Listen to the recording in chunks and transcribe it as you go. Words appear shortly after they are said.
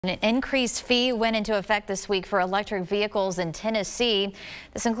An increased fee went into effect this week for electric vehicles in Tennessee.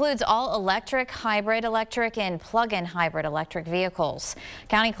 This includes all electric, hybrid electric, and plug-in hybrid electric vehicles.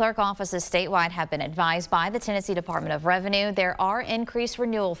 County clerk offices statewide have been advised by the Tennessee Department of Revenue there are increased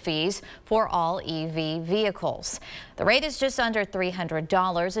renewal fees for all EV vehicles. The rate is just under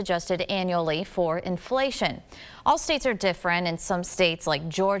 $300 adjusted annually for inflation. All states are different, and some states like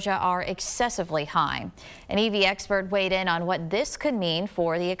Georgia are excessively high. An EV expert weighed in on what this could mean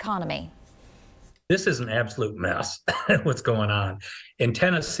for the economy. This is an absolute mess, what's going on. In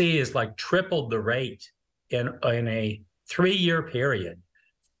Tennessee is like tripled the rate in a 3-year period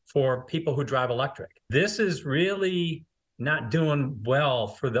for people who drive electric. This is really not doing well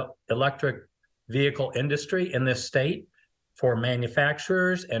for the electric vehicle industry in this state. For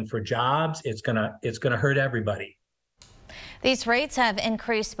manufacturers and for jobs, it's gonna hurt everybody. These rates have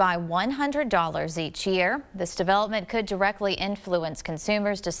increased by $100 each year. This development could directly influence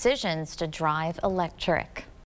consumers' decisions to drive electric.